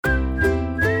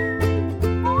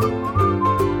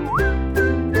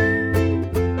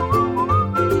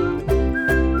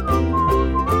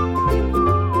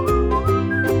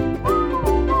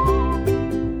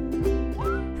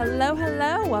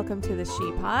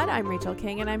Pod. I'm Rachel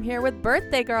King, and I'm here with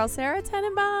birthday girl Sarah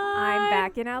Tenenbaum. I'm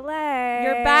back in LA.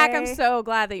 You're back. I'm so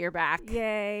glad that you're back.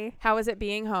 Yay. How is it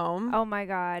being home? Oh my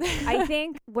God. I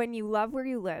think when you love where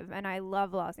you live, and I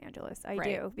love Los Angeles, I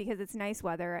do, because it's nice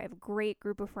weather. I have a great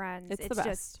group of friends. It's the best.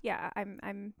 Just,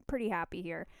 I'm pretty happy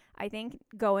here. I think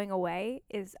going away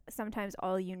is sometimes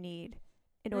all you need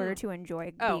in order to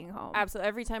enjoy being home. Absolutely.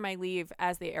 Every time I leave,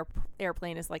 as the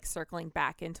airplane is like circling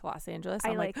back into Los Angeles,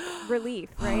 I'm like relief,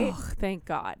 right? Thank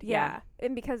God. Yeah.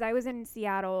 And because I was in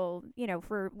Seattle,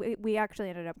 we actually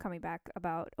ended up coming back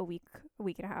about a week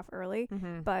and a half early,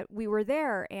 but we were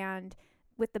there, and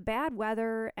with the bad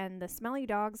weather and the smelly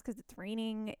dogs because it's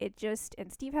raining,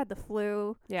 and Steve had the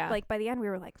flu. Yeah. Like by the end we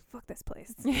were like, fuck this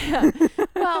place. Yeah.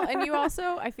 Well, and you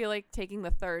also, I feel like taking the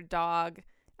third dog,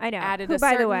 I know, added a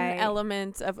certain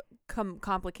element of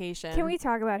complication. Can we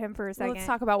talk about him for a second? Let's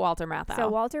talk about Walter Matthau. So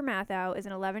Walter Matthau is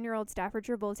an 11-year-old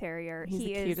Staffordshire Bull Terrier. He's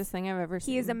the cutest thing I've ever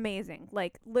seen. He is amazing.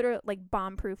 Like literally like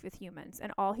bomb-proof with humans.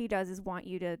 And all he does is want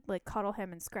you to like cuddle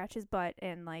him and scratch his butt,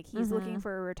 and like he's looking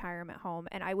for a retirement home.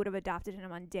 And I would have adopted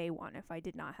him on day one if I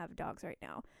did not have dogs right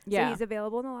now. Yeah. So he's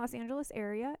available in the Los Angeles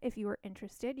area. If you are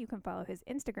interested, you can follow his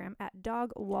Instagram at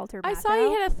 @dogwaltermatthau. I saw he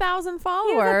hit 1,000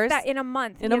 followers. That in a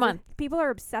month. People are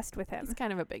obsessed with him. It's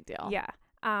kind of a big deal. Yeah.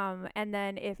 And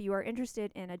then if you are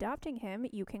interested in adopting him,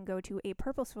 you can go to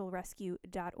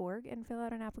apurposefulrescue.org and fill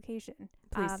out an application.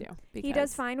 Please do. He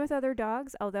does fine with other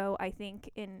dogs, although I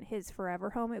think in his forever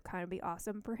home, it would kind of be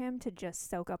awesome for him to just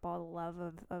soak up all the love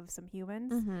of some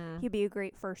humans. He'd be a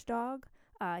great first dog.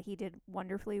 He did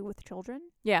wonderfully with children.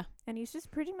 Yeah. And he's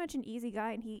just pretty much an easy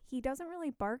guy, and he doesn't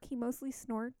really bark. He mostly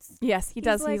snorts. Yes, he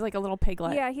does. He's like a little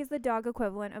piglet. Yeah, he's the dog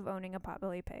equivalent of owning a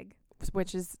potbelly pig.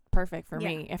 Which is perfect for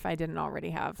me if I didn't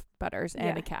already have Butters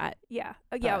and a cat. Yeah.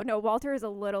 No, Walter is a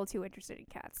little too interested in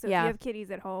cats. So if you have kitties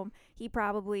at home, he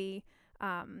probably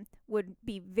would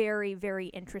be very, very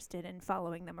interested in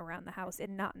following them around the house,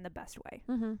 and not in the best way.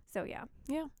 So yeah.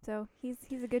 So he's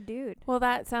a good dude. Well,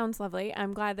 that sounds lovely.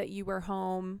 I'm glad that you were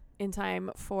home in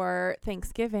time for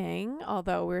Thanksgiving,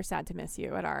 although we're sad to miss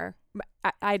you at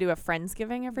I do a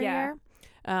Friendsgiving every year.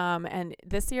 And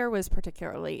this year was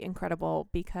particularly incredible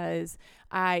because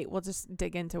we'll just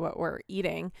dig into what we're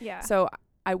eating. Yeah. So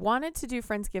I wanted to do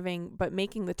Friendsgiving, but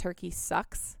making the turkey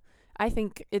sucks. I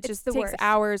think it just takes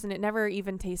hours, and it never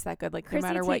even tastes that good. Like Chrissy no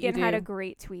matter what you do. Teigen had a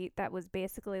great tweet that was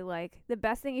basically like, the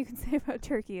best thing you can say about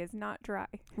turkey is not dry.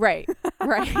 Right.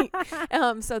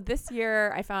 So this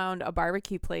year I found a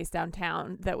barbecue place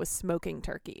downtown that was smoking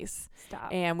turkeys.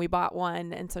 Stop. And we bought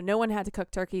one, and so no one had to cook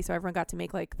turkey, so everyone got to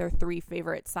make like their 3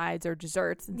 favorite sides or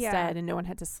desserts instead, and no one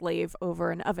had to slave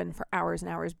over an oven for hours and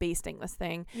hours basting this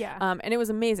thing. Yeah. And it was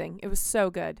amazing. It was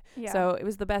so good. Yeah. So it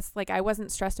was the best. Like I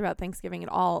wasn't stressed about Thanksgiving at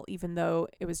all, even though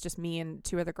it was just me and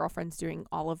 2 other girlfriends doing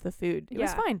all of the food. It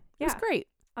was fine. It was great.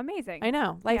 Amazing. I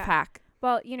know. Life hack.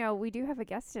 Well, we do have a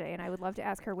guest today, and I would love to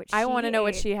ask her I want to know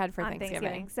what she had for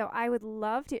Thanksgiving. So I would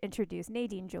love to introduce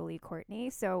Nadine Jolie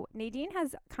Courtney. So Nadine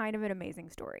has kind of an amazing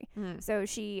story. So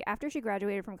after she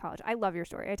graduated from college, I love your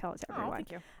story. I tell it to everyone.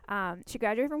 Thank you. She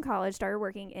graduated from college, started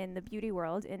working in the beauty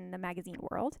world, in the magazine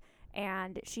world.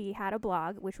 And she had a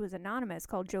blog, which was anonymous,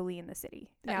 called Jolie in the City.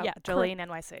 Jolie in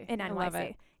NYC. In NYC. I love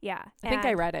it. Yeah. I think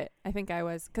I read it. I think I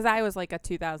was, because I was like a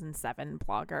 2007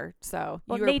 blogger. So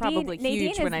you were probably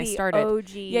huge when I started. OG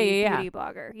beauty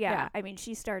blogger. Yeah. I mean,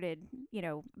 she started,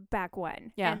 back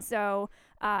when. Yeah. And so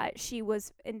she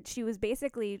was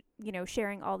basically,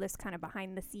 sharing all this kind of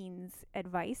behind the scenes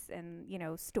advice and,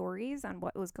 stories on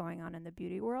what was going on in the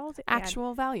beauty world.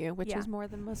 Actual value, which is more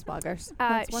than most bloggers.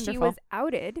 That's wonderful. She was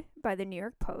outed by the New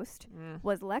York Post,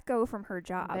 was let go from her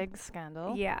job. Big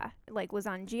scandal. Yeah. Like was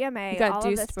on GMA. You got all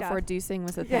deuced of this before stuff. deucing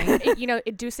was a thing.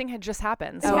 Deucing had just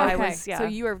happened. So So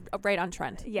you were right on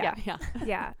trend. Yeah.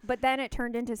 Yeah. But then it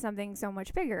turned into something so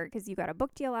much bigger because you got a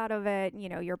book deal out of it.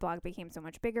 Your blog became so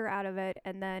much bigger out of it.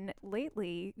 And then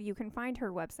lately you can find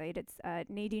her website. It's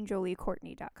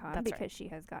NadineJolieCourtney.com because she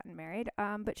has gotten married.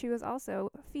 But she was also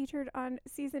featured on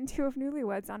season 2 of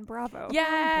Newlyweds on Bravo.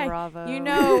 Yay! Bravo. You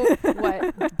know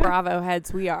what Bravo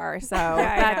heads we are. So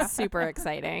that's super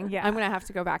exciting. Yeah. I'm going to have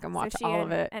to go back and watch all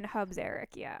of it. And Hubs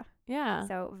Eric. Yeah. Yeah.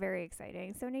 So very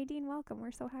exciting. So Nadine, welcome.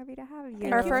 We're so happy to have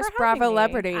you. Our first Bravo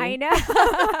celebrity. I know.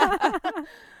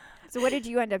 So what did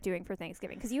you end up doing for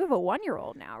Thanksgiving? Because you have a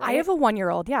 1-year-old now, right? I have a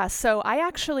 1-year-old, yeah. So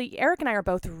Eric and I are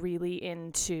both really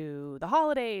into the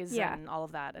holidays and all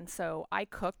of that. And so I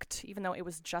cooked, even though it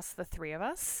was just the three of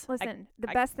us. Listen, the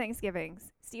best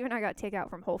Thanksgivings, Steve and I got takeout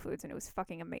from Whole Foods, and it was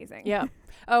fucking amazing. Yeah.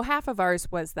 Oh, half of ours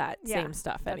was that same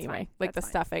stuff that's anyway. fine. Like That's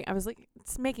the fine. stuffing. I was like,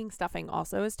 making stuffing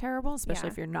also is terrible, especially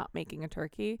Yeah. if you're not making a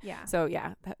turkey. Yeah. So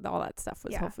yeah, all that stuff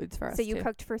was Whole Foods for us. So you too.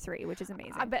 cooked for 3, which is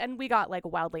amazing. And we got like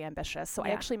wildly ambitious. So I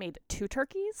Yeah. actually made 2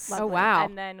 turkeys. Oh, wow.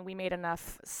 And then we made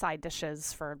enough side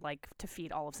dishes for like to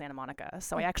feed all of Santa Monica.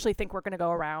 So I actually think we're going to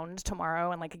go around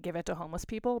tomorrow and like give it to homeless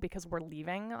people because we're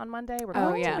leaving on Monday. We're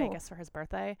going to Vegas for his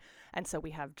birthday. And so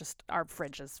we have just our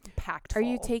fridge is packed Are full.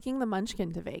 you taking the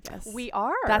Munchkin to Vegas? We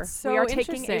are. That's so We are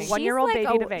taking a interesting. 1-year-old She's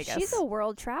like baby to Vegas. She's a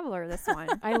world traveler, this one.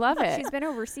 I love it. She's been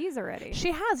overseas already.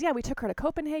 She has, yeah. We took her to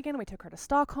Copenhagen. We took her to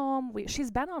Stockholm.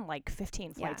 She's been on like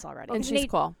 15 flights already. and she's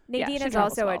cool. Nadine she is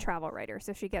travels also well. a travel writer,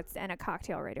 so she gets and a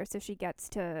cocktail writer, so she gets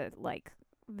to like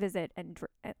visit and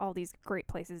all these great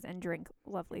places and drink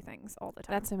lovely things all the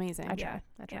time. That's amazing. I try.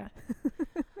 Yeah.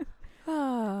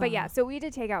 Oh. But yeah, so we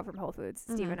did take out from Whole Foods,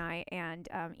 Steve Mhm. and I, and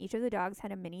each of the dogs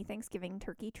had a mini Thanksgiving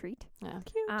turkey treat. Yeah.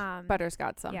 Cute. Butter's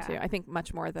got some yeah. too. I think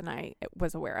much more than I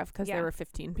was aware of because Yeah. there were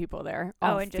 15 people there.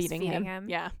 Oh, all and just feeding feeding him?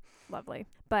 Yeah. Lovely.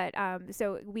 But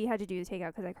so we had to do the takeout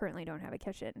because I currently don't have a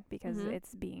kitchen because Mhm.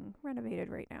 it's being renovated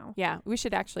right now. Yeah. We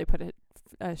should actually put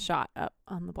a shot up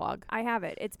on the blog. I have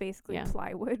it. It's basically Yeah.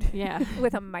 plywood Yeah.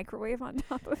 with a microwave on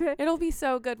top of it. It'll be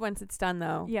so good once it's done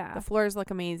though. Yeah. The floors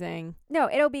look amazing. No,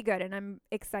 it'll be good, and I'm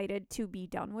excited to be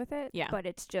done with it. Yeah. But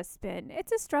it's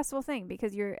a stressful thing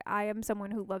because I am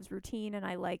someone who loves routine, and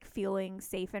I like feeling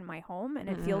safe in my home, and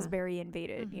it feels Mhm. very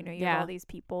invaded. You know, you Yeah. have all these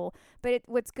people. But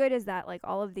what's good is that like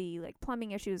all of the like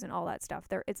plumbing issues and all that stuff,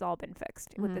 it's all been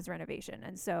fixed with Mhm. this renovation,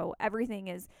 and so everything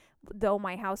is. Though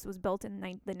my house was built in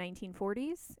the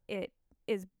 1940s, it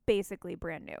is basically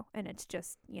brand new, and it's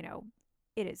just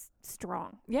it is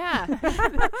strong. Yeah.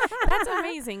 That's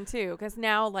amazing too. Because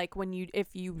now, like,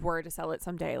 if you were to sell it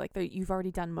someday, like, you've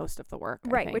already done most of the work. I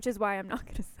Right, think. which is why I'm not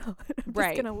going to sell it. I'm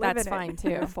right. just going to live That's in fine it.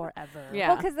 too. Forever. Yeah.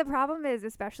 Well, because the problem is,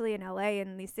 especially in LA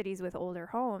and these cities with older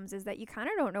homes, is that you kind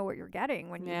of don't know what you're getting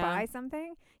when you Yeah. buy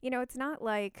something. It's not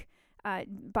like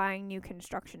buying new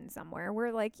construction somewhere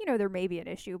where, like, there may be an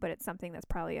issue, but it's something that's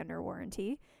probably under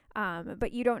warranty.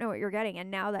 But you don't know what you're getting.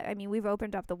 And now that, we've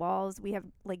opened up the walls, we have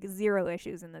like 0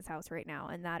 issues in this house right now.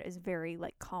 And that is very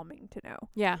like calming to know.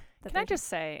 Yeah. Can I just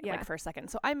say, Yeah. like, for a second?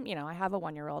 So I have a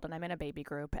 1-year-old and I'm in a baby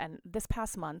group, and this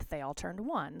past month they all turned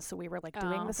 1. So we were like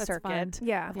doing Oh, the that's circuit fun.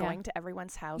 Yeah. of Yeah. going to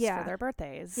everyone's house Yeah. for their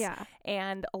birthdays. Yeah.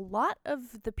 And a lot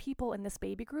of the people in this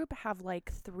baby group have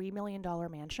like $3 million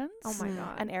mansions. Oh my Mm.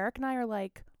 God. And Eric and I are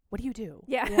like, what do you do?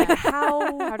 Yeah. Yeah.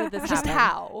 How did this just happen?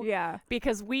 how? Yeah.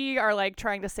 Because we are like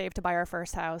trying to save to buy our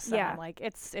first house. And Yeah. I'm like,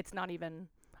 it's not even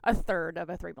a third of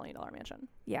a $3 million mansion.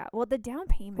 Yeah. Well, the down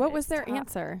payment. What was is their tough.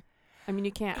 answer?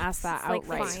 You can't ask that It's like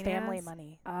outright. finance. Family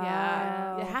money.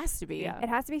 Yeah. It Oh. has to be. Yeah. It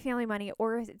has to be family money,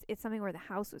 or it's something where the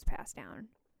house was passed down.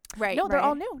 Right. No, they're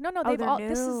all right? new. No, Oh, they've they're all.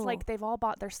 This is new. like they've all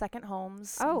bought their second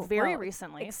homes. Oh, very well,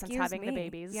 recently since excuse having the me.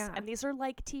 babies. Yeah. And these are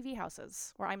like TV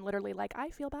houses where I'm literally like,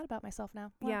 I feel bad about myself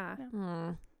now. Well, Yeah.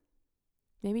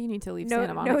 Maybe you need to leave No,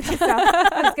 Santa Monica. note to self.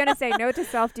 I was gonna say, note to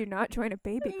self: do not join a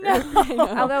baby group. I know.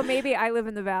 Although maybe I live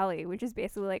in the Valley, which is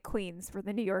basically like Queens for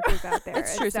the New Yorkers out there.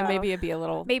 It's And true. So maybe it'd be a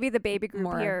little. maybe the baby group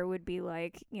more- here would be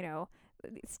like,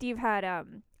 Steve had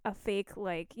a fake,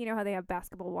 like, how they have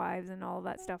Basketball Wives and all of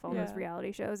that stuff, all those Yeah.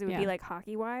 reality shows. It would Yeah. be like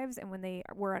Hockey Wives, and when they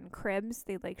were on Cribs,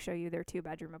 they'd like show you their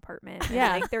 2-bedroom apartment. And,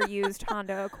 Yeah. like their used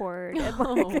Honda Accord. And,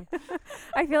 Oh. like,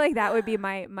 I feel like that would be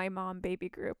my mom baby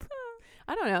group.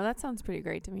 I don't know. That sounds pretty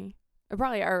great to me.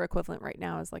 Probably our equivalent right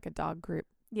now is like a dog group,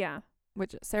 Yeah.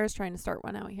 which Sarah's trying to start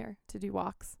one out here to do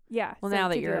walks. Yeah. Well, so now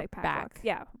that to do, you're like, pack back. walks.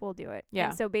 Yeah, we'll do it. Yeah.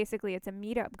 And so basically it's a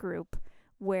meetup group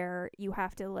where you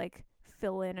have to like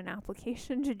fill in an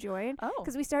application to join. Oh.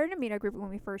 Because we started a meetup group when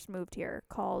we first moved here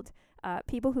called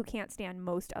People Who Can't Stand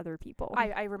Most Other People.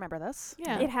 I remember this.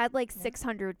 Yeah. It had like Yeah.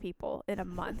 600 people in a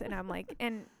month. And I'm like,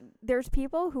 and there's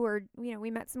people who are,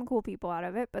 we met some cool people out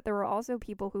of it, but there were also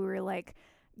people who were like,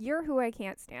 you're who I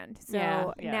can't stand. So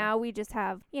Yeah. Yeah. now we just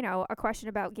have, a question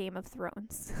about Game of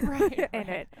Thrones Right, in right.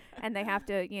 it. And they have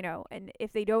to, and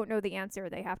if they don't know the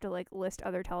answer, they have to like list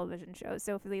other television shows.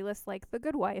 So if they list like The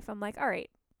Good Wife, I'm like, all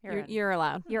right, You're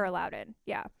allowed. you're allowed in.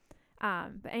 Yeah.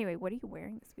 But anyway, what are you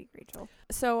wearing this week, Rachel?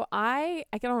 So I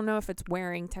don't know if it's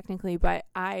wearing technically, but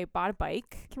I bought a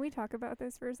bike Can we talk about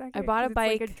this for a second? bought a 'Cause it's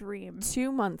like bike a dream.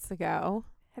 2 months ago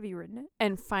Have you ridden it?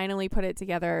 and finally put it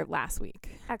together last week.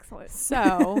 Excellent.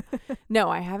 So no,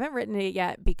 I haven't written it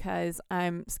yet because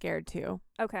I'm scared to,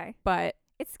 Okay. but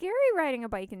It's scary riding a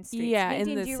bike in streets. Yeah, Nadine,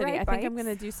 in the do you city. ride I think bikes? I'm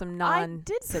gonna do some I non-city.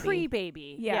 did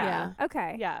pre-baby. Yeah.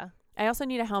 Okay. Yeah. I also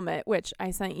need a helmet, which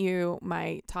I sent you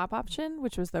my top option,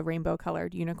 which was the rainbow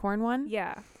colored unicorn one.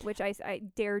 Yeah, which I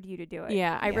dared you to do it.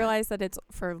 Yeah, I realized that it's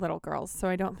for little girls, so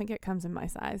I don't think it comes in my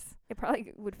size. It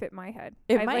probably would fit my head.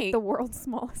 It I have, might. like the world's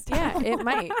smallest Yeah, head. it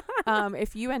might.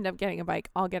 If you end up getting a bike,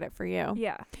 I'll get it for you.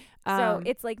 Yeah. So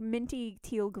it's like minty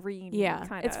teal green. Yeah,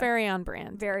 kind it's very on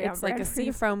brand. Very it's on like brand a for you.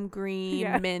 seafoam green,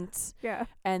 Yeah. mint, Yeah.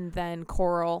 and then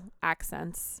coral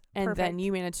accents. And then Perfect.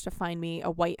 you managed to find me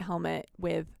a white helmet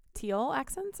with teal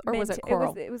accents, or was Mint. it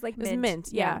coral? It was like It was mint. mint,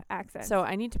 yeah. accent. So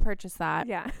I need to purchase that,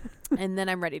 yeah. and then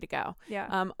I'm ready to go. Yeah.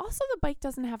 Also, the bike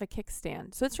doesn't have a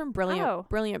kickstand, so it's from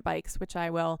Brilliant Bikes, which I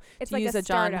will, It's to like use a a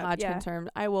John startup, Hodgkin yeah. term,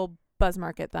 I will buzz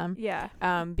market them. Yeah.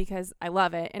 Because I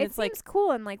love it, and it it's like seems cool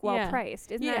and like well Yeah.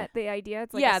 priced. Isn't Yeah. that the idea?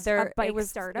 It's like yeah, a bike it was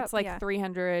startup. It's like yeah.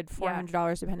 $300,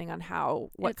 $400 depending on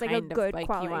what it's like a kind good of bike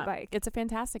quality you want. bike. It's a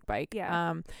fantastic bike.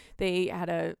 Yeah. They had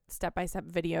a step-by-step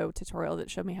video tutorial that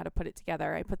showed me how to put it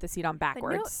together. I put the seat on But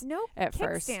backwards no at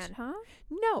first. kickstand, huh?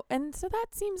 No, and so that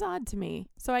seems odd to me.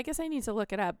 So I guess I need to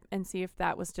look it up and see if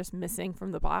that was just missing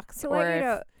from the box, To or let you if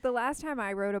know, the last time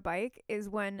I rode a bike is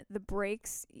when the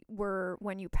brakes were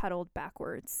when you pedaled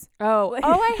backwards. oh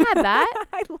I had that.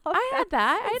 I love I had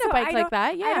that. I had So a bike I like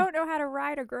that. Yeah, I don't know how to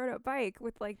ride a grown-up bike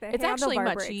with like the it's actually handlebar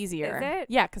much brakes. easier. Is it?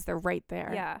 Yeah, because they're right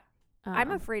there. Yeah.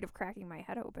 I'm Um, afraid of cracking my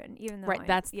head open, even though right.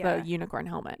 That's yeah. the unicorn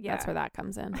helmet. That's Yeah. where that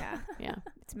comes in. Yeah. Yeah.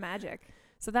 It's magic.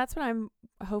 So that's what I'm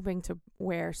hoping to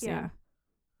wear soon. Yeah.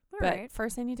 All But right.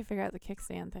 first, I need to figure out the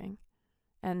kickstand thing,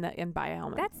 and buy a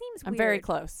helmet. That seems I'm weird. very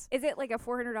close. Is it like a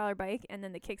 $400 bike and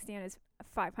then the kickstand is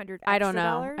 $500? I don't know.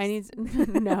 dollars? I need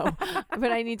to, no,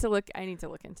 but I need to look. I need to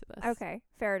look into this. Okay,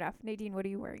 fair enough. Nadine, what are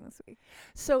you wearing this week?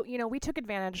 So, we took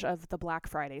advantage of the Black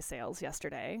Friday sales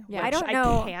yesterday. Yeah. I which don't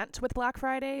know. I can't with Black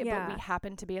Friday, Yeah. but we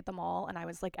happened to be at the mall, and I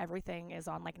was like, everything is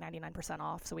on like 99%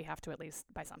 off, so we have to at least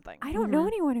buy something. I don't know Mhm.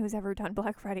 anyone who's ever done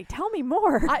Black Friday. Tell me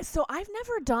more. So I've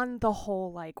never done the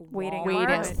whole like Waiting Walmart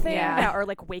around. thing, Yeah. or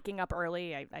like waking up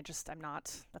early. I'm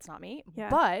not. That's not me. Yeah.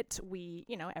 But we,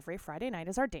 every Friday night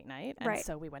is our date night, and Right.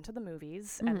 so we went to the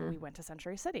movies, Mhm. and we went to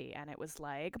Century City, and it was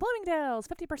like Bloomingdale's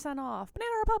 50% off,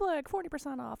 Banana Republic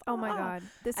 40% off. Oh my God.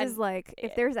 This And is like,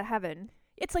 if there's a heaven.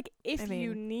 It's like if I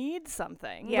you mean, need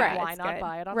something, yeah, why it's not good.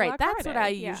 buy it on Right. Black That's what I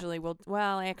Friday? Yeah. usually will.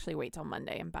 Well, I actually wait till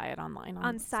Monday and buy it online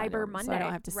On so I Cyber don't- so I Monday.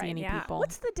 don't have to see Right, any yeah. people.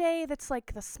 What's the day that's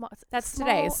like the small? That's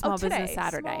today, Small Business today,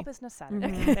 Saturday. Small Business Saturday.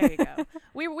 Mhm. There you go.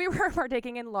 We were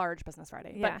partaking in large Business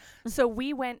Friday. Yeah. But so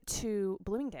we went to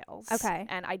Bloomingdale's. Okay.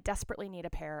 And I desperately need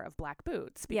a pair of black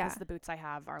boots because Yeah. the boots I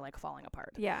have are like falling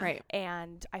apart. Yeah. Right.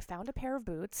 And I found a pair of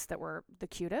boots that were the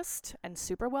cutest and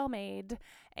super well made,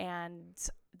 and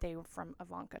they were from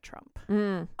Ivanka Trump.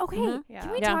 Mm. Okay. Mhm. Yeah.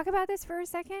 Can we Yeah. talk about this for a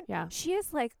second? Yeah. She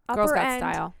is like Girls upper got end,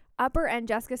 style. upper end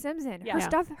Jessica Simpson. Yeah. Her Yeah.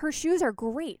 stuff, her shoes are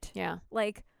great. Yeah.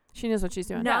 Like She knows what she's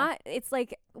doing. not, it's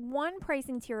like one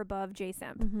pricing tier above J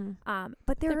Simp. Mm-hmm.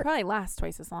 But They they're probably last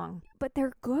twice as long.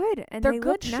 good and They're they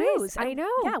good look nice. shoes. I And know.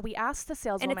 Yeah, we asked the and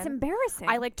saleswoman. it's embarrassing.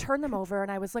 I like turned them over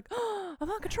and I was like, oh,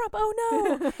 Ivanka Trump, oh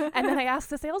no. And then I asked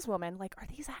the saleswoman, like, are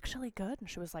these actually good? And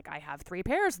she was like, I have 3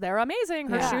 pairs. They're amazing.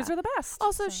 Her Yeah. shoes are the best.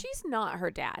 Also, So- she's not her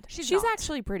dad. She's She's not.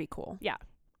 actually pretty cool. yeah.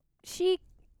 she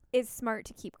is smart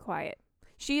to keep quiet.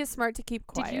 She is smart to keep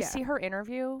quiet. Did you see her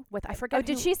interview with, I forget Oh,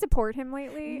 did who- she support him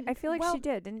lately? I feel like Well, she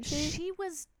did, didn't she?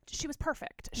 She was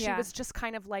perfect. She Yeah. was just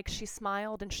kind of like, she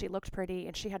smiled and she looked pretty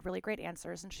and she had really great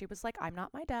answers. And she was like, I'm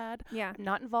not my dad. Yeah. I'm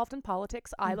not involved in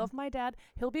politics. I Mhm. love my dad.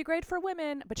 He'll be great for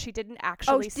women. But she didn't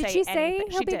actually say did she say anything.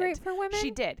 he'll She be did. great for women?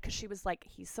 She did, because she was like,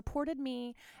 he supported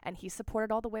me and he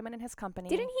supported all the women in his company.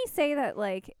 Didn't he say that,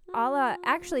 like, a la,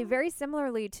 actually very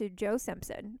similarly to Joe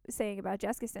Simpson saying about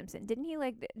Jessica Simpson? Didn't he,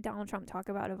 like, Donald Trump talk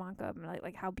about Ivanka and,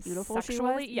 like how beautiful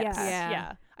Sexually? she was? Yes. Yeah.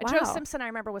 Yeah. Wow. Joe Simpson, I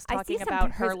remember, was I see talking some about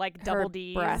pictures- her, like, her double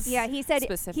D's. breasts. Yeah, he said,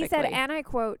 Specifically. and I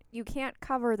quote, you can't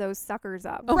cover those suckers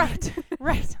up. Right.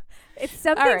 Right. It's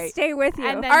something All right. stay with you.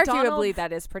 And then Arguably, Donald-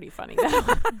 that is pretty funny. Though.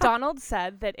 Donald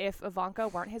said that if Ivanka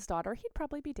weren't his daughter, he'd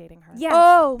probably be dating her. Yes,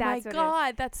 oh my that's what it is.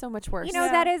 God, that's so much worse. You know,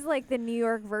 Yeah. that is like the New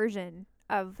York version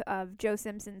of Joe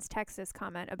Simpson's Texas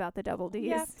comment about the double D's.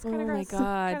 Yeah, it's kind Oh of my gross.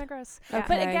 God. Kind of gross. Yeah.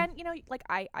 But Okay. again, like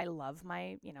I love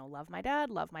my dad,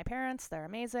 love my parents. They're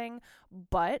amazing.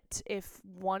 But if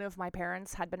one of my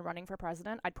parents had been running for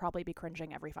president, I'd probably be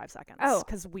cringing every 5 seconds. Oh,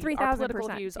 because our 3000%, political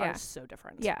views yeah. are so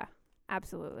different. Yeah,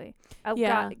 absolutely.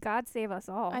 Yeah. God save us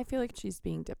all. I feel like she's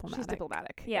being diplomatic. She's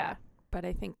diplomatic. Yeah. But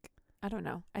I think, I don't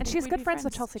know. I And think she's we'd good be friends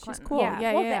with Chelsea Clinton. She's cool. Yeah.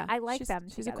 Yeah, Well, yeah. I like she's, them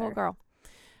She's a cool together. girl.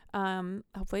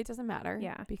 Hopefully it doesn't matter.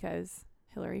 Yeah. Because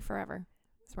Hillary forever.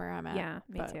 That's where I'm at. Yeah,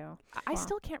 me too. I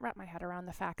still can't wrap my head around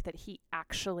the fact that he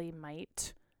actually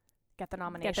might get the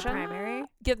nomination. Get the primary?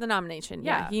 Get the nomination.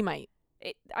 Yeah, he might.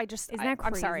 Isn't that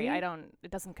I'm sorry. crazy?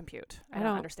 It doesn't compute. I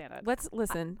don't understand it. Let's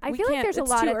listen. I feel like there's a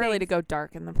lot of It's too early to go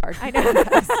dark in the party. I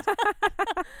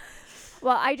know.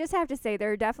 Well, I just have to say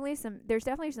there's definitely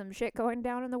some shit going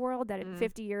down in the world that in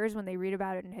 50 years when they read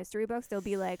about it in history books, they'll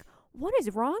be like, what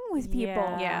is wrong with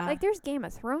people? Yeah. Like there's Game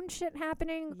of Thrones shit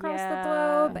happening across the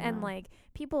globe and like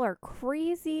people are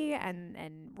crazy and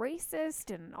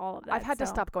racist and all of that. I've had to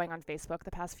stop going on Facebook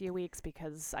the past few weeks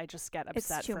because I just get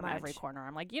upset from every much. corner.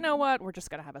 I'm like, you know what? We're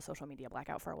just going to have a social media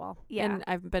blackout for a while. Yeah. And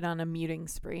I've been on a muting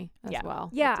spree as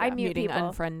well. Yeah, I mute muting,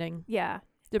 people. unfriending. Yeah.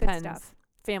 Depends. Good stuff.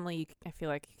 Family, I feel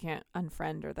like you can't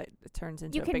unfriend or that it turns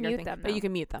into You a can bigger mute thing. them, But though. you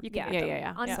can mute them. You can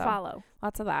yeah. Unfollow. So,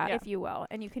 lots of that. If you will.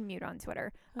 And you can mute on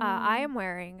Twitter. I am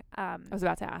wearing I was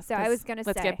about to ask. So I was going to say.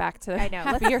 Let's get back to I know.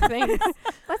 happier things.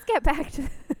 Let's get back to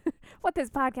what this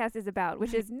podcast is about,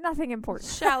 which is nothing important.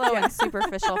 Shallow and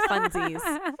superficial funsies.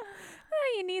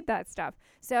 You need that stuff.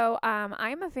 So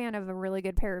I'm a fan of a really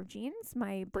good pair of jeans.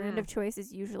 My brand of choice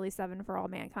is usually 7 for All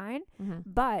Mankind.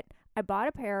 But I bought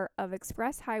a pair of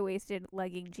express high-waisted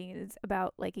legging jeans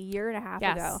about like a year and a half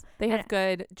ago. They have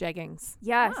good jeggings.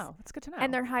 Yes. Wow, that's good to know.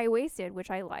 And they're high-waisted,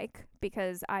 which I like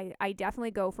because I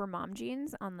definitely go for mom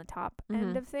jeans on the top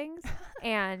end of things.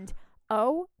 And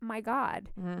oh my God,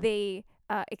 they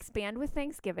expand with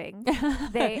Thanksgiving.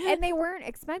 They weren't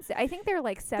expensive. I think they're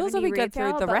like $70 Those will be good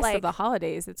retail, through the rest like, of the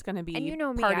holidays. It's going to be and you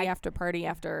know me, party after party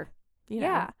after, you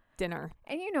know, dinner.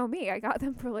 And you know me, I got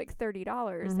them for like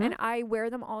 $30 and I wear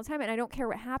them all the time and I don't care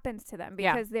what happens to them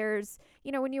because there's,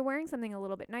 you know, when you're wearing something a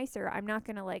little bit nicer, I'm not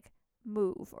going to like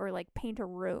move or like paint a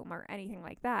room or anything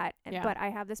like that. But I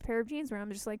have this pair of jeans where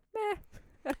I'm just like, meh.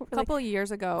 A couple of years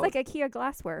ago, it's like IKEA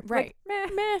glassware, right?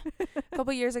 Like, meh. A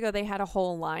couple of years ago, they had a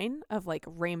whole line of like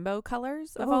rainbow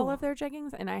colors of all of their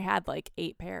jeggings, and I had like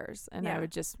 8 pairs, and I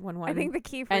would just when one. I think the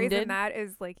key phrase in that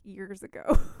is like years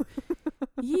ago.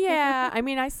 Yeah, I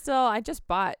mean, I just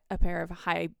bought a pair of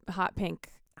hot pink.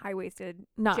 High-waisted,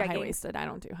 not jeggings. high-waisted. I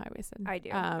don't do high-waisted. I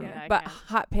do, but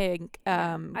hot pink.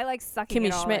 I like sucking Kimmy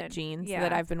it all Schmidt in. jeans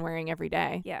that I've been wearing every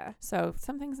day. Yeah. So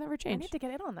some things never change. I need to get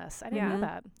in on this. I didn't know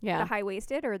that. Yeah. The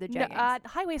high-waisted or the jeggings? No,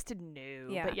 high-waisted, no.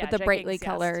 Yeah. But, but the brightly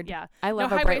colored. Yeah. I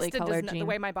love a brightly colored jean. The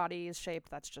way my body is shaped,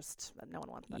 that's just no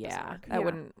one wants that. Yeah, that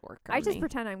wouldn't work. On I just me.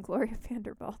 pretend I'm Gloria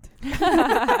Vanderbilt.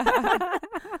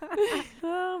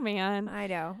 Oh man, I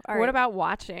know. What about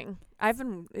watching?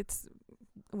 It's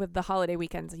with the holiday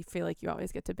weekends. You feel like you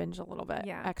always get to binge a little bit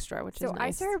extra, which is nice. So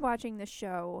I started watching this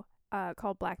show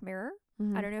called Black Mirror.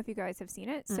 I don't know if you guys have seen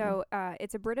it. So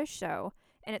it's a British show,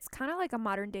 and it's kind of like a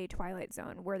modern day Twilight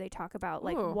Zone where they talk about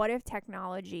like what if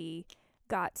technology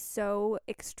got so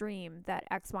extreme that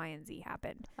X, Y, and Z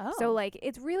happened. So like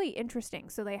it's really interesting.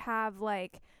 So they have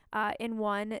like in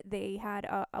one they had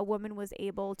a woman was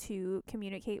able to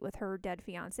communicate with her dead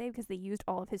fiance because they used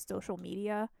all of his social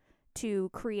media to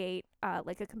create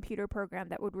like a computer program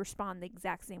that would respond the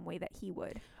exact same way that he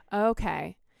would.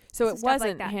 Okay. So it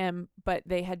wasn't like him, but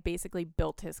they had basically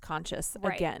built his conscious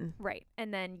again. Right.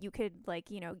 And then you could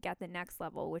like, you know, get the next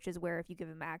level, which is where if you give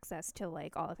him access to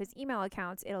like all of his email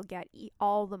accounts, it'll get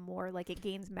all the more like it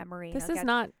gains memory. This is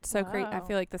not so great. I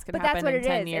feel like this could but happen that's what in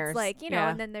 10 it is. years. It's like, you know,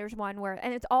 and then there's one where,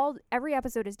 and it's all, every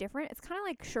episode is different. It's kind of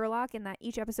like Sherlock in that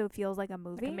each episode feels like a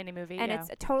movie. Like a mini movie. And it's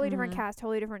a totally different cast,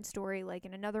 totally different story. Like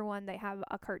in another one, they have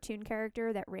a cartoon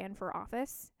character that ran for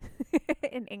office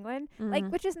in England, like,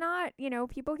 which is not, you know,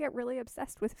 people get really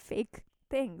obsessed with fake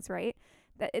things, right?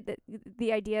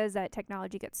 The idea is that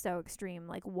technology gets so extreme,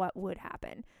 like what would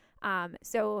happen?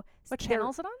 So what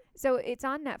channel is it on? So it's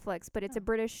on Netflix, but it's a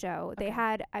British show. They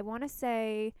had, I want to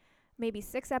say, maybe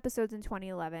 6 episodes in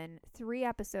 2011, 3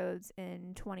 episodes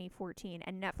in 2014,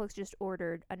 and Netflix just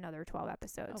ordered another 12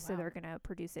 episodes. So they're going to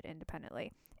produce it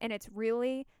independently. And it's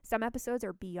really, some episodes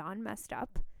are beyond messed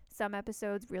up. Some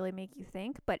episodes really make you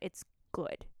think, but it's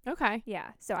good. Okay. Yeah.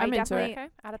 So I'm I definitely,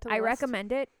 add it to the I list.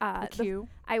 recommend it.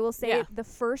 I will say the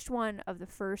first one of the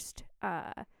first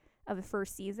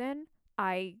season,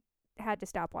 I had to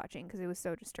stop watching because it was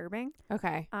so disturbing.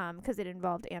 Okay. Because it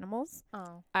involved animals.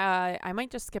 Oh. I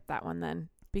might just skip that one then.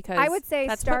 Because I would say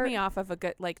that's put me off of a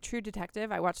good, like, True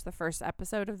Detective. I watched the first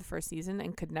episode of the first season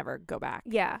and could never go back.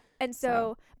 Yeah. And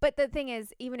so, but the thing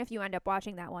is, even if you end up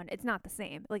watching that one, it's not the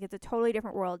same. Like, it's a totally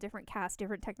different world, different cast,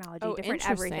 different technology, different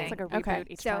everything. It's like a reboot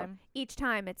each time. Each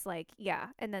time it's like,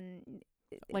 and then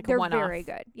like they're a one-off. very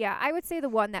good. Yeah, I would say the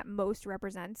one that most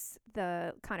represents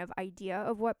the kind of idea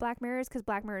of what Black Mirror is, because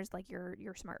Black Mirror is like your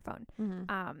smartphone.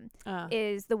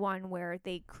 Is the one where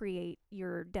they create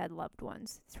your dead loved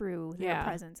ones through their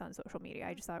presence on social media.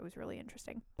 I just thought it was really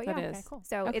interesting. But that yeah, is. okay, cool.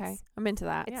 So I'm into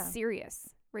that. It's serious.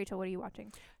 Rachel, what are you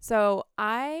watching? So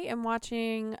I am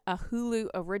watching a Hulu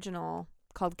original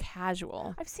called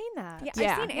Casual. I've seen that.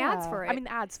 Yeah, I've seen ads for it. I mean,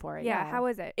 ads for it. Yeah, how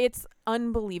is it? It's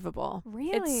unbelievable.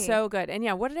 Really? It's so good. And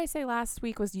yeah, what did I say last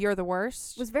week was You're the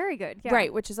Worst? It was very good. Yeah.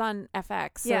 Right, which is on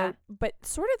FX. So, Yeah. But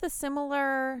sort of the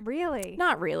similar. Really?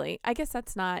 Not really. I guess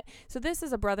that's not. So this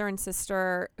is a brother and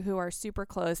sister who are super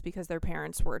close because their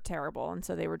parents were terrible. And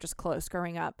so they were just close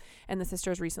growing up. And the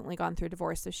sister's recently gone through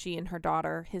divorce. So she and her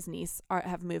daughter, his niece,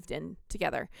 have moved in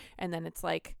together. And then it's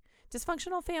like,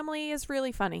 dysfunctional family is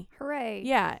really funny. Hooray.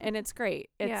 Yeah, and it's great.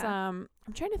 It's Yeah. I'm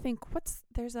trying to think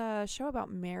there's a show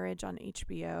about marriage on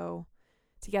HBO,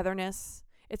 Togetherness.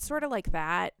 It's sort of like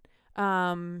that.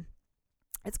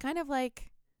 It's kind of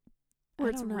like Where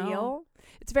it's real.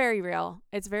 It's very real.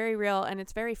 It's very real, and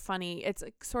it's very funny. It's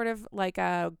sort of like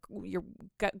your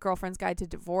girlfriend's guide to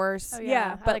divorce. Oh,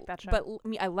 yeah. But I like that show. But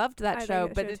I loved that show, like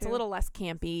that but show it's a too. little less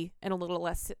campy and a little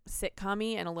less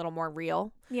sitcom-y and a little more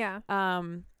real. Yeah.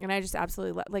 And I just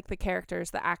absolutely like the characters,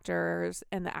 the actors,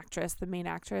 and the actress. The main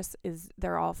actress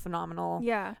they're all phenomenal.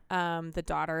 Yeah. The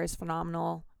daughter is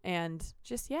phenomenal, and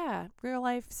just real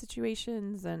life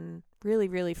situations and really,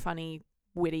 really funny,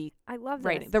 witty I love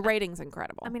writing. this. The writing's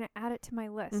incredible. I'm going to add it to my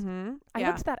list. Mm-hmm. I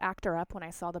looked that actor up when I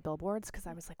saw the billboards because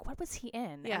I was like, what was he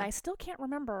in? Yeah. And I still can't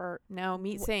remember. No,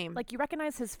 same. Like, you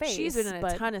recognize his face. She's been in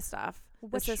a ton of stuff. The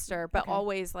Which- sister, but okay.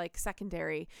 always like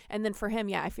secondary. And then for him,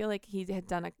 I feel like he had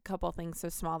done a couple things so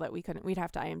small that we'd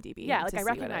have to IMDb. Yeah, to like I see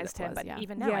what recognized it him, was, but yeah.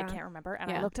 even now I Yeah. can't remember. And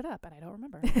Yeah. I looked it up and I don't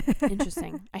remember.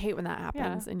 Interesting. I hate when that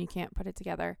happens and you can't put it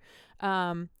together.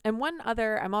 And one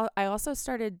other, I also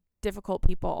started Difficult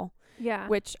People, Yeah.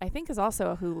 which I think is also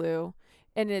a Hulu,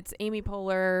 and it's Amy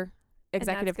Poehler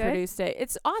executive good? produced it.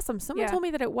 It's awesome. Someone Yeah. told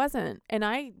me that it wasn't, and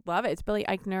I love it. It's Billy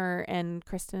Eichner and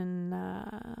Kristen.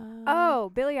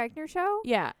 Billy Eichner show?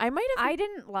 Yeah, I might have. I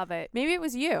didn't love it. Maybe it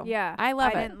was you. Yeah. I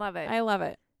love it. I didn't love it. I love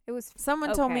it. It was Someone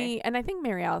told okay. me, and I think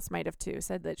Mary Alice might have too,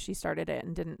 said that she started it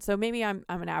and didn't. So maybe I'm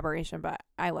an aberration, but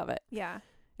I love it. Yeah.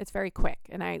 It's very quick,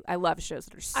 and I love shows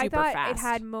that are super I thought fast. it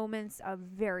had moments of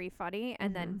very funny,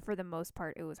 and then for the most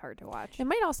part, it was hard to watch. It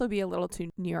might also be a little too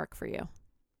New York for you.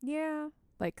 Yeah.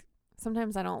 Like,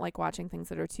 sometimes I don't like watching things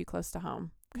that are too close to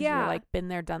home. 'Cause Yeah. you're like, been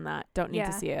there, done that. Don't need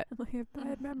to see it. I have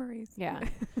bad memories. Yeah.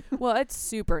 Well, it's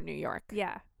super New York.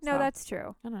 Yeah. No, So. that's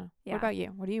true. I don't know. Yeah. What about you?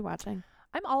 What are you watching?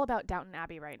 I'm all about Downton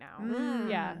Abbey right now. Mm.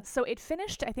 Yeah. So it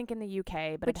finished, I think, in the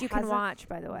UK, but Which it you can hasn't- watch,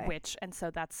 by the way. And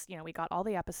so that's, we got all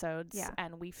the episodes Yeah.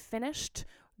 and we finished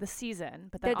the season,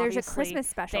 but then There's a obviously Christmas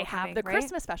special they have coming, the right?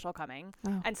 Christmas special coming.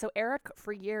 Oh. And so Eric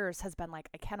for years has been like,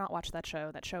 I cannot watch that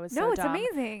show. That show is No, so it's dumb.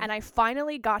 amazing. And I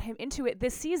finally got him into it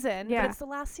this season, Yeah. but it's the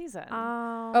last season.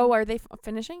 Oh, are they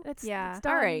finishing? it's yeah. it's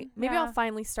All done. right. Maybe Yeah. I'll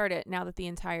finally start it now that the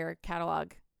entire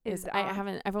catalog is. I on.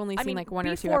 haven't. I've only I seen mean, like one be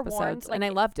or two forewarned, episodes, like, and I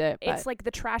loved it. But It's like the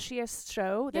trashiest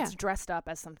show that's Yeah. dressed up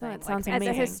as something. that like sounds As a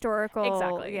amazing. historical.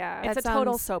 Exactly. Yeah. It's That a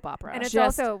total sounds- soap opera. And it's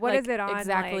Just, also, what is like, it on?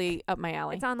 Exactly Like, up my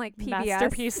alley. it's on like PBS.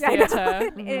 Masterpiece I know,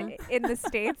 Theater. in the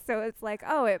States. So it's like,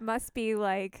 oh, it must be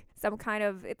like some kind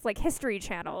of, it's like History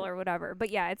Channel or whatever. But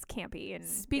yeah, it's campy. And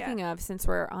Speaking of, since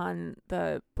we're on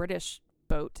the British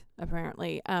boat,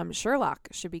 apparently, Sherlock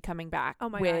should be coming back oh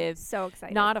my with God, so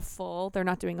excited. they're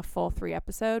not doing a full 3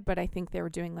 episode, but I think they were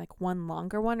doing like one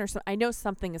longer one or so. I know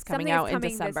something is coming out in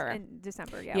December. in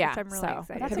December, yeah, Yeah, which I'm really so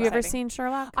excited. That's have you ever exciting. seen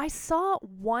Sherlock? I saw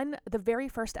the very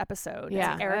first episode.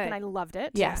 Yeah. It's Eric Good. and I loved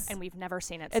it. Yes. And we've never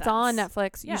seen it It's since. all on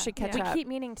Netflix. Yeah. You should catch We up keep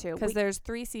meaning to. because there's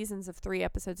 3 seasons of 3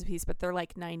 episodes apiece, but they're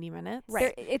like 90 minutes.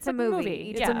 Right. It's a like a movie. movie.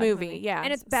 It's Yeah. a movie, yeah,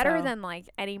 And it's better so- than like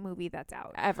any movie that's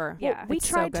out. ever. Yeah. we It's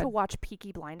so tried good. to watch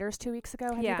Peaky Blinders 2 weeks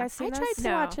ago. Have Yeah. you guys seen I this? tried to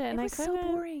No. watch it, and It was I so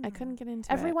couldn't. boring. I couldn't get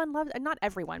into Everyone loved it. Not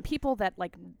everyone. People that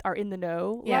like are in the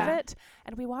know Yeah. love it.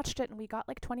 And we watched it and we got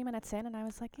like 20 minutes in and I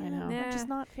was like, I know. I'm just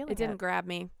Nah. not feeling it. It didn't grab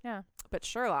me. Yeah. But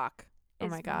Sherlock. Oh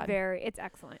It's my God. it's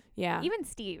excellent. Yeah. Even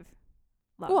Steve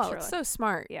loved Well, Sherlock. it's so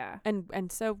smart Yeah.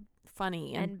 and so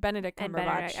funny, and And- Benedict and Cumberbatch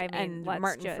Benedict, I mean, and let's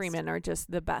Martin just- Freeman are just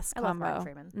the best I love combo. Martin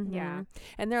Freeman. Mhm. Yeah.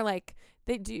 And they're like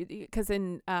they do because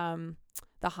in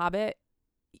The Hobbit,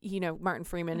 Martin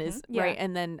Freeman is Yeah. right,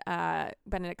 and then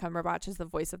Benedict Cumberbatch is the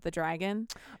voice of the dragon.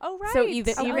 Oh, right. So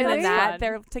even Oh, in really? that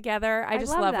they're together. I I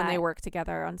just love love when they that. work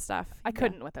together on stuff. I Yeah.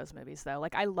 couldn't with those movies though.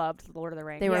 Like I loved Lord of the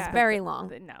Rings. They were Yeah. very long.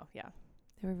 No, yeah.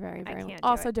 They were very, I very long. can't do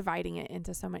Also it. dividing it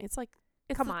into so many. It's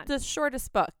It's Come on. the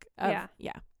shortest book. Yeah.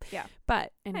 Yeah.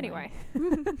 But Anyway.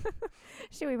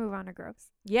 Should we move on to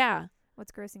gross? Yeah.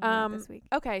 What's grossing you out this week?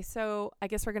 Okay, so I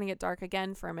guess we're going to get dark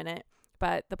again for a minute,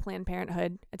 but the Planned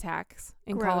Parenthood attacks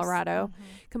in Gross. Colorado,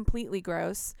 completely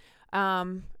gross,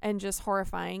 and just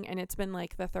horrifying. And it's been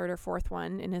like the third or fourth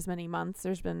one in as many months.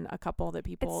 There's been a couple that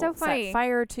people so funny. set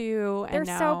fire to. They're and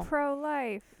now, so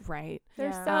pro-life. right. They're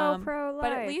Yeah. so pro-life.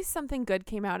 But at least something good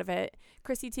came out of it.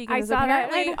 Chrissy Teigen I is saw that.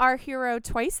 apparently our hero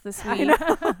twice this I week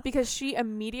know. because she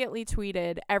immediately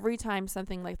tweeted, every time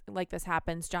something like this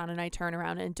happens, John and I turn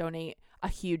around and donate a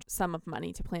huge sum of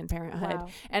money to Planned Parenthood. Wow.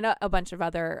 And a bunch of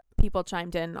other people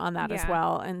chimed in on that as Yeah.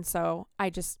 well. And so I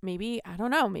just maybe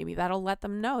that'll let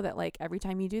them know that like every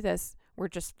time you do this, we're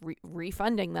just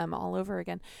refunding them all over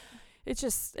again.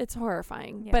 It's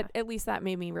horrifying. Yeah. But at least that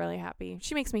made me really happy.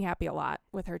 She makes me happy a lot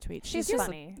with her tweets. She's just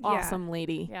funny. an awesome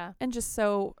lady. Yeah. And just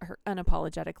so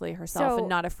unapologetically herself So- and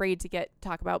not afraid to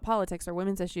talk about politics or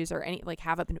women's issues or any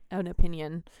have an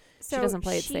opinion. So she doesn't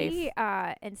play it safe. She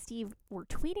and Steve were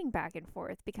tweeting back and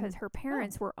forth because her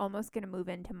parents were almost going to move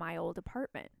into my old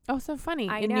apartment. Oh, so funny.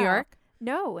 I in know. New York?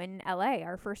 No, in LA,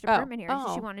 our first apartment here.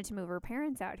 Oh. She wanted to move her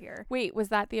parents out here. Wait, was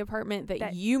that the apartment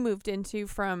that you moved into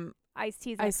from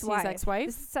Ice-T's Ice-T's ex-wife. ex-wife?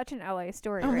 This is such an LA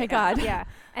story. Oh my right now. God. Yeah.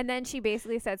 And then she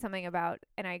basically said something about,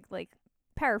 and I like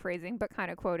paraphrasing, but kind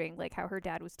of quoting, like how her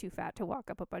dad was too fat to walk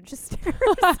up a bunch of stairs.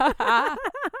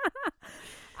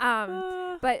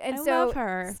 But and I so love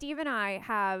her. Steve and I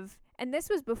have, and this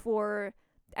was before.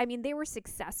 I mean, they were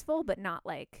successful, but not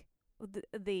like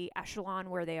the echelon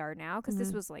where they are now, because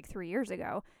this was like 3 years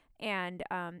ago. And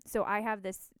so I have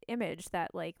this image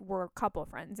that like we're a couple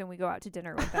friends and we go out to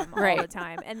dinner with them all the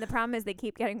time. And the problem is they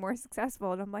keep getting more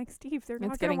successful. And I'm like, Steve, they're not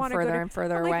going to getting want to go further to. and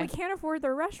further I'm away. like, we can't afford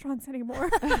their restaurants anymore.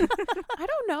 I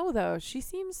don't know though. She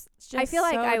seems just I feel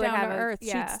like so I would down have to a- earth.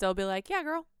 yeah. She'd still be like, "Yeah,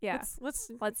 girl. Yeah. Let's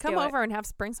do come it." over and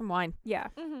bring some wine." Yeah.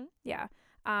 Mm-hmm. Yeah.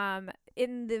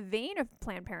 In the vein of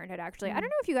Planned Parenthood, actually, I don't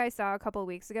know if you guys saw a couple of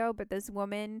weeks ago, but this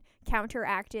woman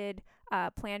counteracted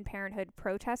Planned Parenthood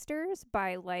protesters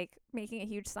by like making a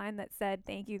huge sign that said,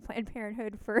 "Thank you, Planned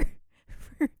Parenthood, for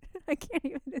I can't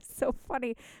even. It's so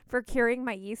funny, for curing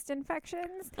my yeast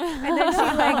infections." And then she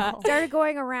like started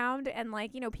going around and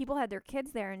like, you know, people had their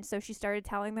kids there, and so she started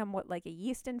telling them what like a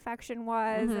yeast infection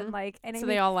was, and like, and So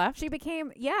they all left? She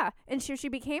became and she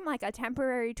became like a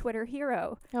temporary Twitter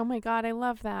hero. Oh my God, I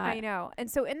love that. I know. And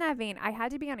so in that vein, I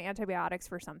had to be on antibiotics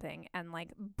for something, and like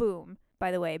boom. By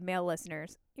the way, male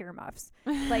listeners, earmuffs.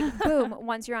 Like boom,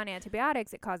 once you're on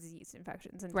antibiotics, it causes yeast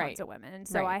infections in tons of women. And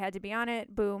so I had to be on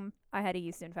it. Boom, I had a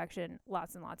yeast infection.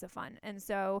 Lots and lots of fun. And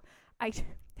so I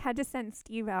had to send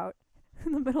Steve out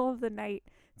in the middle of the night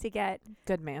to get.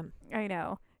 Good man. I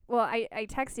know. Well, I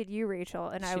texted you, Rachel,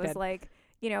 and I was did. like,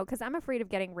 you know, because I'm afraid of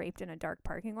getting raped in a dark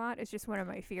parking lot. It's just one of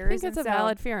my I fears. think it's and a so-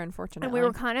 valid fear, unfortunately. And we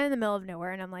were kind of in the middle of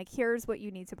nowhere, and I'm like, here's what you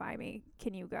need to buy me.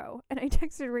 Can you go? And I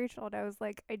texted Rachel, and I was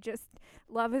like,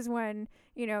 love is when,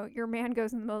 you know, your man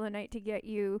goes in the middle of the night to get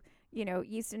you, you know,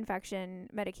 yeast infection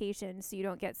medication so you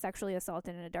don't get sexually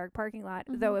assaulted in a dark parking lot.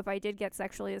 Mhm. Though if I did get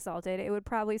sexually assaulted, it would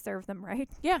probably serve them right.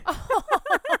 Yeah.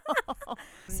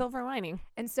 Silver lining.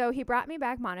 And so he brought me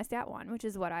back Monistat 1, which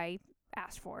is what I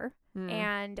asked for.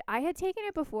 And I had taken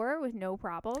it before with no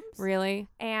problems. Really?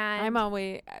 And I'm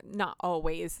always, not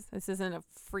always, this isn't a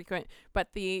frequent, but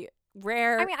the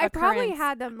rare I mean, I probably occurrence-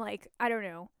 had them like, I don't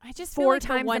know. I just 4 feel like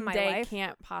times the in one my day life.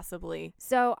 can't possibly.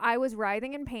 So I was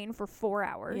writhing in pain for 4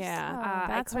 hours. Yeah,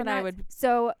 that's could what I not- would.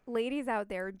 So ladies out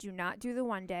there, do not do the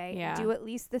 1 day. Yeah. Do at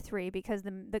least the 3, because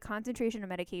the concentration of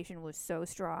medication was so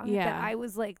strong Yeah. that I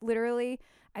was like literally,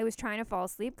 I was trying to fall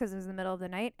asleep because it was the middle of the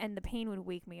night, and the pain would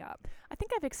wake me up. I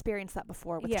think I've experienced that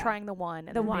before with Yeah. trying the one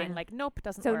and The then one. being like, nope,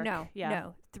 doesn't So work. no,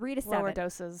 3 to 7. Lower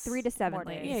doses. 3 to 7, more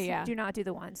ladies. days. Yeah. Do not do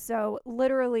the 1. So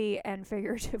literally and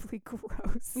figuratively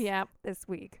gross. Yeah. This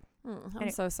week. I'm And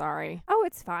it- so sorry. Oh,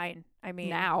 it's fine. I mean,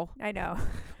 Now. I know.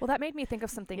 Well, that made me think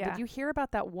of something. Yeah. Did you hear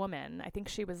about that woman? I think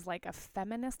she was like a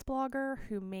feminist blogger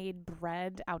who made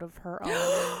bread out of her own.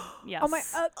 Yes. Oh my.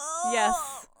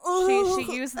 Yes.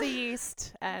 She used the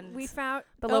yeast, and We found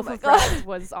the Oh loaf my of God. bread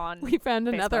was on. We found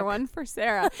another Facebook. one for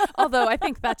Sarah. Although I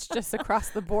think that's just across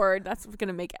the board. That's going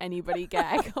to make anybody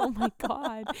gag. Oh my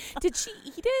God. Did she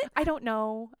eat it? I don't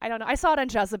know. I saw it on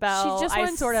Jezebel. She just I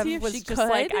wanted to sort of see if was she just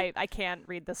like, could. I can't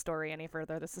read the story any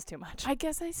further. This is too much. I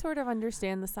guess I sort of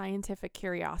understand the scientific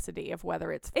curiosity of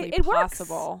whether it's really It works.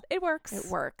 possible. It works.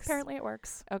 It works. Apparently, it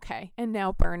works. Okay. And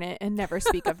now burn it and never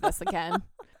speak of this again.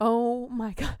 Oh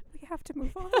my God. We have to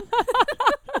move on.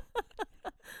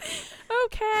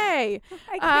 Okay. Yay.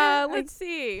 Let's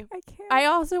see. I can't. I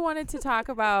also wanted to talk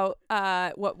about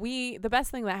the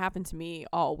best thing that happened to me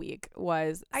all week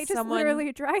was I just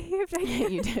literally dry heaved.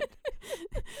 You did.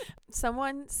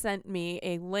 Someone sent me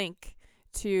a link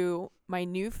to my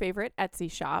new favorite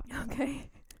Etsy shop. Okay.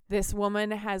 This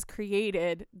woman has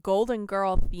created Golden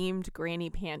Girl themed granny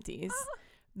panties.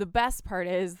 The best part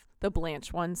is the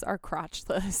Blanche ones are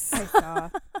crotchless. I saw.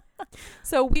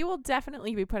 So we will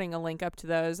definitely be putting a link up to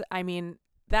those. I mean,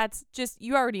 that's just,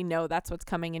 you already know that's what's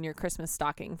coming in your Christmas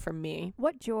stocking from me.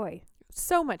 What joy.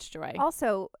 So much joy.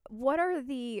 Also, what are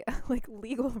the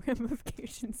legal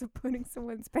ramifications of putting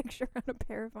someone's picture on a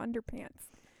pair of underpants?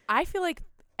 I feel like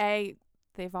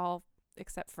they've all,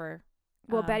 except for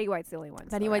Betty White's the only one.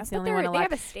 Betty White's the only one allowed. They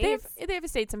have estates. They have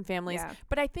estates and families. Yeah.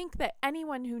 But I think that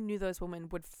anyone who knew those women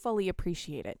would fully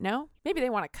appreciate it. No? Maybe they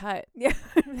want to cut. Yeah.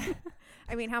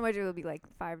 I mean, how much it would be, like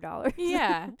 $5?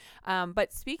 Yeah.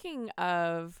 But speaking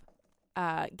of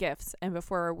gifts, and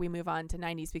before we move on to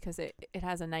 90s, because it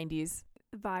has a 90s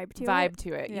vibe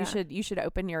to it. Yeah. You should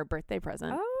open your birthday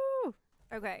present. Oh.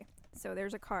 Okay. So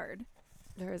there's a card.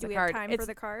 There is Do a we card. have time for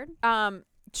the card?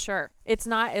 Sure. It's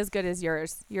not as good as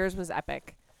yours. Yours was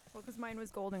epic. Well, because mine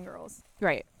was Golden Girls.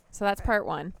 Right. So that's Okay. part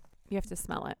one. You have to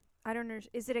smell it. I don't know.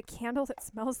 Is it a candle that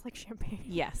smells like champagne?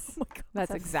 Yes. Oh my God.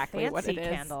 That's It's a exactly what it fancy is.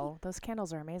 candle. Those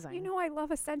candles are amazing. You know I love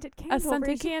a scented candle. A scented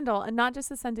Rachel. candle, and not just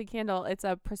a scented candle. It's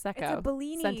a Prosecco It's a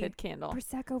Bellini. scented candle.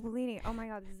 Prosecco Bellini. Oh my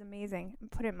God, this is amazing.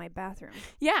 Put it in my bathroom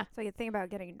Yeah. so I could think about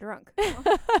getting drunk.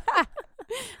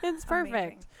 It's perfect.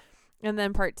 Amazing. And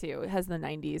then part two, it has the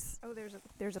 90s. Oh,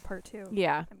 there's a part 2.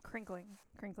 Yeah. I'm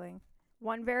crinkling.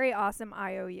 One very awesome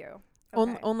IOU. On-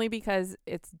 Okay. only because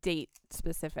it's date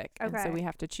specific. And so Okay. we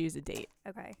have to choose a date.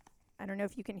 Okay. I don't know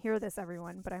if you can hear this,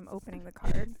 everyone, but I'm opening the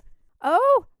card.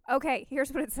 Oh, okay.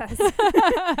 Here's what it says.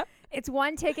 It's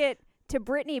 1 ticket to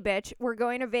Britney, bitch. We're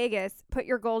going to Vegas. Put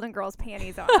your Golden Girls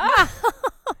panties on.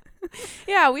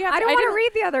 Yeah, we have I to. don't want to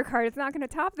read the other card. It's not going to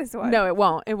top this one. No, it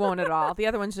won't. It won't at all. The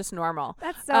other one's just normal.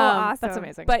 That's so awesome. That's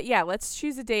amazing. But yeah, let's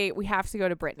choose a date. We have to go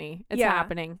to Britney. It's Yeah.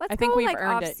 happening. Let's I think go, we've like,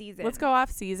 earned it. off-season. Let's go off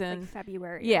season. Like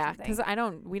February. Yeah, because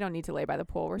because we don't need to lay by the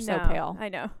pool. We're so pale. I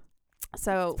know.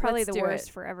 So Probably let's the do worst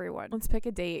it. for everyone. Let's pick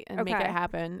a date and make it Okay.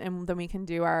 happen, and then we can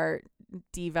do our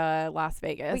Diva Las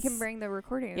Vegas. We can bring the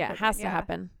recording. Yeah, it has to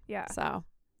happen. Yeah. So,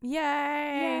 yay!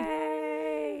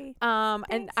 Yay. And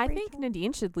Thanks, I think Rachel.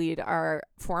 Nadine should lead our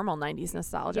formal 90s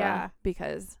nostalgia Yeah.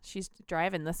 because she's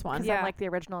driving this one. 'Cause Yeah. I'm like the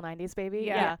original 90s baby.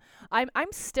 Yeah. I'm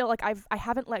still like I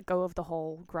haven't let go of the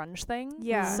whole grunge thing.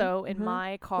 Yeah. So in Mhm.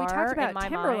 my car, We talked in about my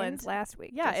Timberlands mind, last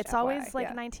week. yeah, just it's always FYI. like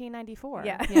Yeah. 1994.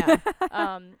 Yeah.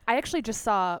 Yeah. I actually just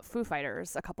saw Foo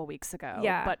Fighters a couple weeks ago.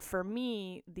 Yeah. But for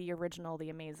me, the original, the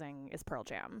amazing is Pearl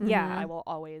Jam. Yeah. Mhm. I will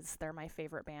always, they're my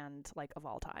favorite band like of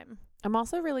all time. I'm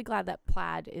also really glad that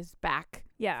Plaid is back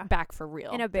Yeah. for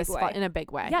real. In a big this way. fall- in a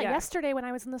big way. Yeah, Yeah. yesterday when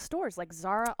I was in the stores, like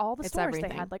Zara, all the It's stores, everything.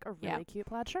 they had like a really Yeah. cute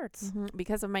plaid shirts. Mhm.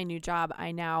 Because of my new job,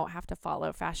 I now have to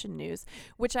follow fashion news,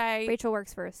 which I Rachel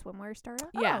works for a swimwear startup.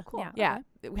 Yeah. Oh, cool. Yeah.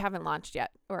 yeah, we haven't launched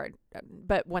yet,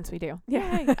 but once we do.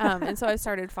 Yeah. Yay. And so I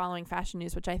started following fashion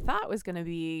news, which I thought was going to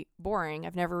be boring.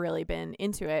 I've never really been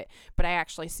into it, but I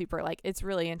actually super like. It's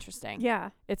really interesting. Yeah.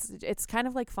 It's kind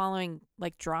of like following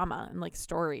like drama and like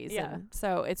stories. Yeah. And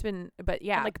so it's been, but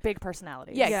yeah, And, like big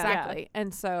personalities. yeah, Yeah. exactly.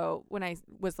 And so when I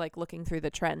was like looking through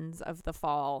the trends of the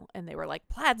fall, and they were like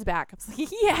plaid's back, I was like,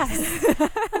 yes,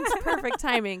 it's perfect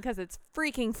timing because it's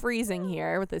freaking freezing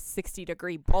here with this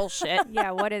 60-degree bullshit.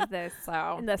 Yeah. What is this?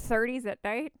 So In the 30s at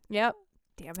night? yep.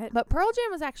 Damn it. But Pearl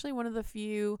Jam was actually one of the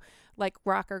few like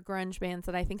rock or grunge bands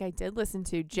that I think I did listen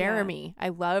to. Jeremy, I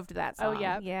loved that Oh, song.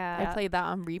 yeah. Yeah. I played that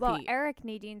on repeat. Well, Eric,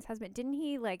 Nadine's husband, didn't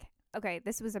he okay,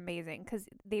 this was amazing because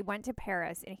they went to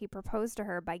Paris and he proposed to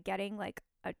her by getting like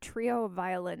a trio of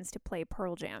violins to play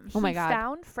Pearl Jam. Oh my He God.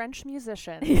 found French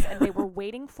musicians and they were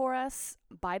waiting for us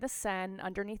by the Seine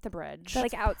underneath the bridge.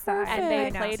 Like outside. And I they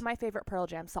know. played my favorite Pearl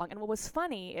Jam song. And what was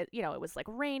funny, it was like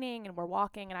raining and we're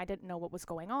walking and I didn't know what was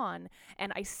going on.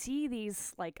 And I see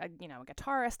these like a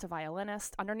guitarist, a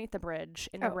violinist underneath the bridge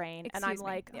in the Oh, rain. And I'm excuse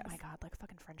me. like, Yes. oh my God, like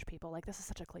fucking French people. Like this is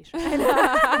such a cliche.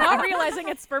 Not realizing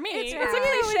it's for me. It's a you,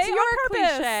 cliche it's on your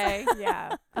purpose. cliche.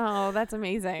 Yeah. Oh, that's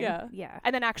amazing. Yeah. Yeah.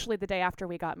 And then actually the day after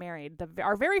we got married,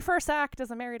 our very first act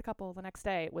as a married couple the next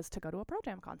day was to go to a Pearl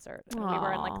Jam concert. And we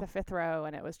were in like Aw. the 5th row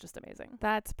and it was just amazing.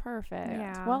 That's perfect.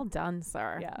 Yeah. Well done,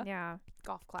 sir. Yeah. Yeah.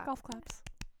 Golf clap. Golf claps.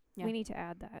 Yeah. We need to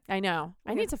add that. I know.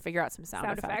 I We need have to figure out some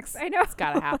sound effects. I know. It's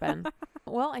got to happen.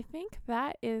 Well, I think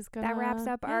that is going to... That wraps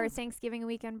up our Thanksgiving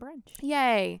weekend brunch.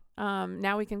 Yay.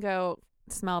 Now we can go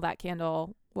smell that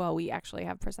candle well, we actually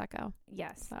have Prosecco.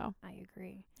 Yes. So I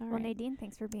agree. all Well, right. Nadine,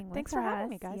 thanks for being with us. Thanks for having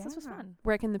me, guys. This was fun.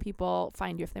 Where can the people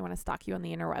find you if they want to stalk you on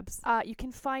the interwebs? You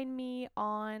can find me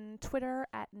on Twitter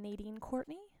at Nadine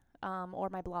Courtney, or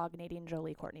my blog,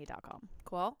 NadineJolieCourtney.com.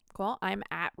 Cool. I'm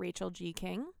at Rachel G.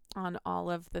 King on all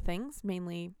of the things,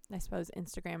 mainly, I suppose,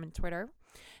 Instagram and Twitter.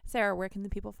 Sarah, where can the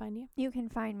people find you? You can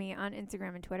find me on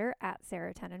Instagram and Twitter at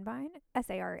Sarah Tenenbein,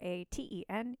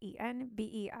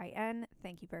 SaraTenenbein.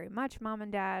 Thank you very much, Mom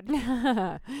and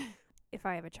Dad. If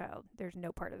I have a child, there's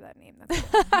no part of that name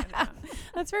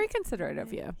That's very considerate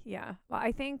of you. Yeah. Well,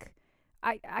 I think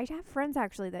I have friends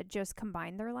actually that just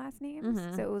combined their last names.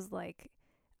 Mhm. So it was like,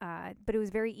 but it was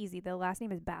very easy. The last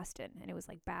name is Baston, and it was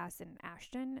like Bass and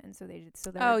Ashton, and so they did.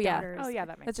 So their daughters. Oh yeah,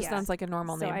 that makes That just sense. sounds like a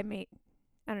normal So name.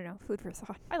 I don't know, food for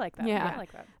thought. I like that. Yeah. I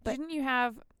like that. But Didn't you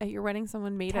have at your wedding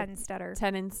someone made Tenstetter.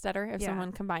 Tenenstetter if Yeah.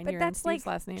 someone combined But your and that's Steve's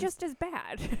like last names? just as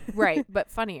bad. Right, but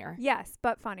funnier. Yes,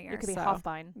 but funnier. It could be So-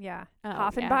 Hoffbein. Yeah. Oh,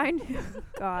 Hoffenbein.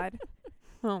 God.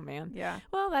 Oh man. Yeah.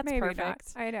 Well, that's Maybe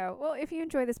perfect. not. I know. Well, if you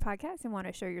enjoy this podcast and want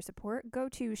to show your support, go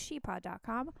to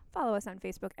shepod.com. Follow us on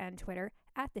Facebook and Twitter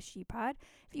at the Shepod.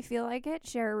 If you feel like it,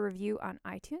 share a review on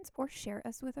iTunes or share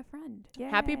us with a friend. Yay.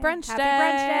 Happy brunch Happy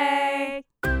brunch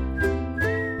day.